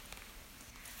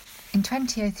In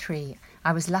 2003,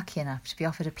 I was lucky enough to be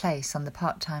offered a place on the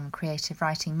part-time Creative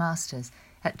Writing Masters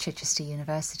at Chichester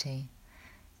University.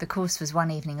 The course was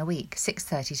one evening a week,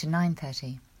 6:30 to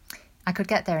 9:30. I could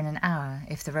get there in an hour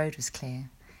if the road was clear.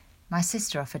 My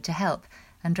sister offered to help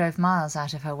and drove miles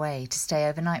out of her way to stay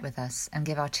overnight with us and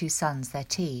give our two sons their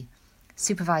tea,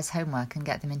 supervise homework and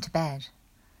get them into bed.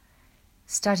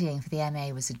 Studying for the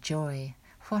MA was a joy.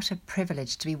 What a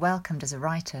privilege to be welcomed as a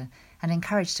writer and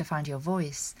encouraged to find your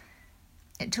voice.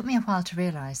 It took me a while to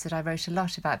realise that I wrote a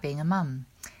lot about being a mum,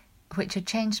 which had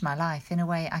changed my life in a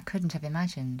way I couldn't have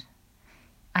imagined.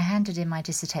 I handed in my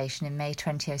dissertation in May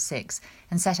 2006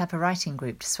 and set up a writing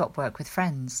group to swap work with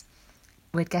friends.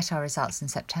 We'd get our results in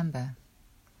September.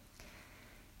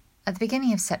 At the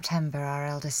beginning of September, our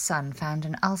eldest son found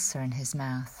an ulcer in his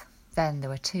mouth. Then there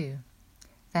were two.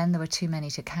 Then there were too many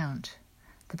to count.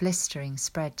 The blistering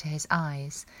spread to his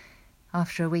eyes.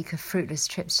 After a week of fruitless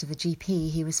trips to the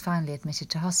GP, he was finally admitted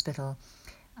to hospital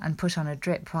and put on a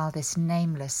drip while this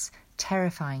nameless,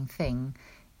 terrifying thing,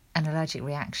 an allergic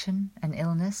reaction, an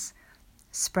illness,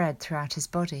 spread throughout his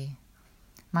body.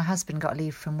 My husband got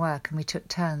leave from work and we took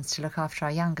turns to look after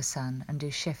our younger son and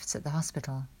do shifts at the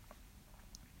hospital.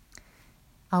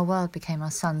 Our world became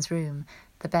our son's room,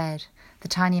 the bed, the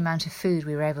tiny amount of food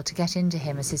we were able to get into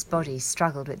him as his body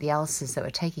struggled with the ulcers that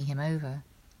were taking him over.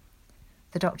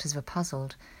 The doctors were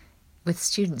puzzled. With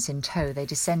students in tow, they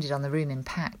descended on the room in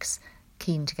packs,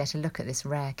 keen to get a look at this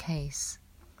rare case.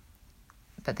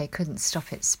 But they couldn't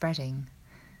stop it spreading.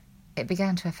 It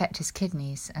began to affect his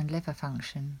kidneys and liver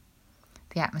function.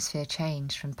 The atmosphere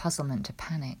changed from puzzlement to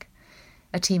panic.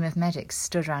 A team of medics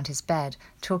stood round his bed,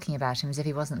 talking about him as if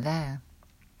he wasn't there.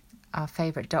 Our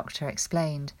favourite doctor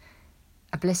explained.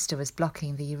 A blister was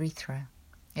blocking the urethra.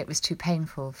 It was too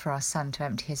painful for our son to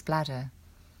empty his bladder.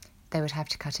 They would have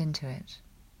to cut into it.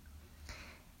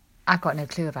 I've got no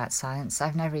clue about science.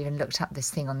 I've never even looked up this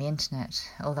thing on the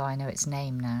internet, although I know its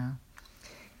name now.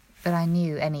 But I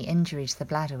knew any injury to the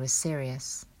bladder was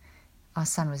serious. Our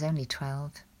son was only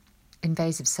 12.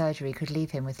 Invasive surgery could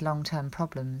leave him with long-term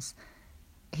problems.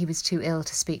 He was too ill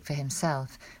to speak for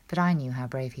himself, but I knew how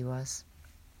brave he was.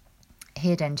 He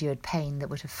had endured pain that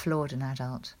would have floored an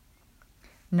adult.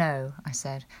 "No," I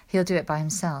said, "he'll do it by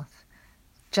himself.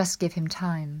 Just give him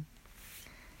time."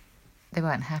 They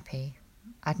weren't happy.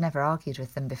 I'd never argued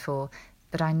with them before,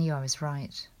 but I knew I was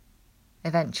right.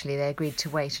 Eventually they agreed to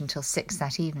wait until 6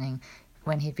 that evening,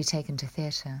 when he'd be taken to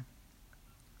theatre.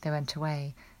 They went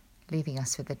away, leaving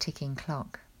us with the ticking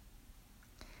clock.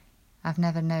 I've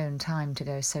never known time to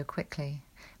go so quickly.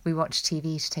 We watched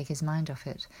TV to take his mind off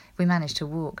it. We managed to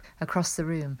walk across the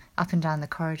room, up and down the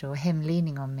corridor, him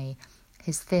leaning on me,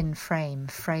 his thin frame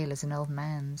frail as an old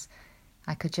man's.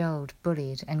 I cajoled,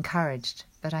 bullied, encouraged,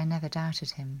 but I never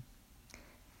doubted him.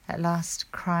 At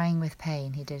last, crying with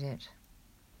pain, he did it.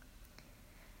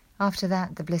 After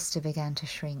that, the blister began to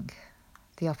shrink.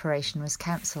 The operation was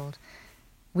cancelled.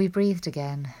 We breathed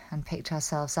again and picked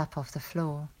ourselves up off the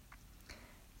floor.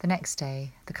 The next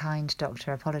day, the kind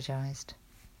doctor apologised.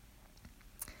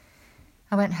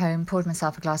 I went home, poured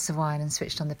myself a glass of wine and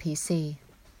switched on the PC.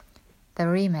 There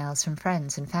were emails from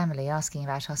friends and family asking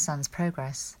about our son's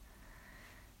progress.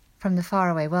 From the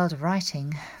faraway world of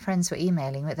writing, friends were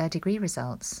emailing with their degree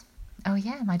results. Oh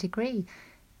yeah, my degree.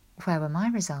 Where were my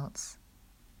results?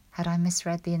 Had I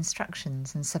misread the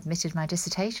instructions and submitted my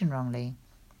dissertation wrongly?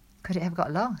 Could it have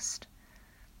got lost?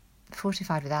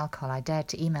 Fortified with alcohol, I dared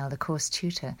to email the course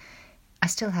tutor. I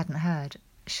still hadn't heard.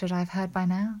 Should I have heard by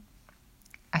now?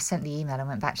 I sent the email and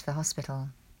went back to the hospital.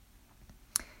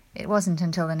 It wasn't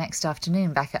until the next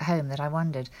afternoon back at home that I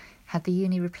wondered, had the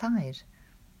uni replied?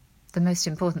 The most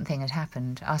important thing had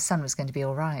happened. Our son was going to be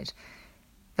all right.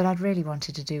 But I'd really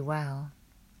wanted to do well.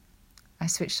 I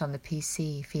switched on the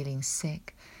PC, feeling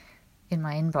sick. In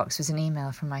my inbox was an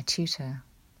email from my tutor.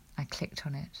 I clicked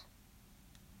on it.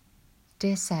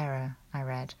 "Dear Sarah," I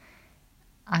read,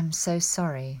 "I'm so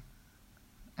sorry."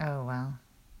 Oh well,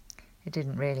 it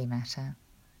didn't really matter.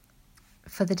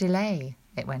 "For the delay,"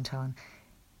 it went on.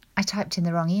 "I typed in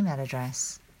the wrong email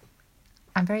address.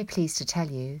 I'm very pleased to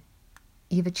tell you,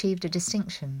 you've achieved a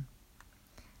distinction."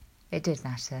 It did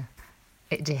matter.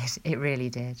 It did. It really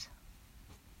did.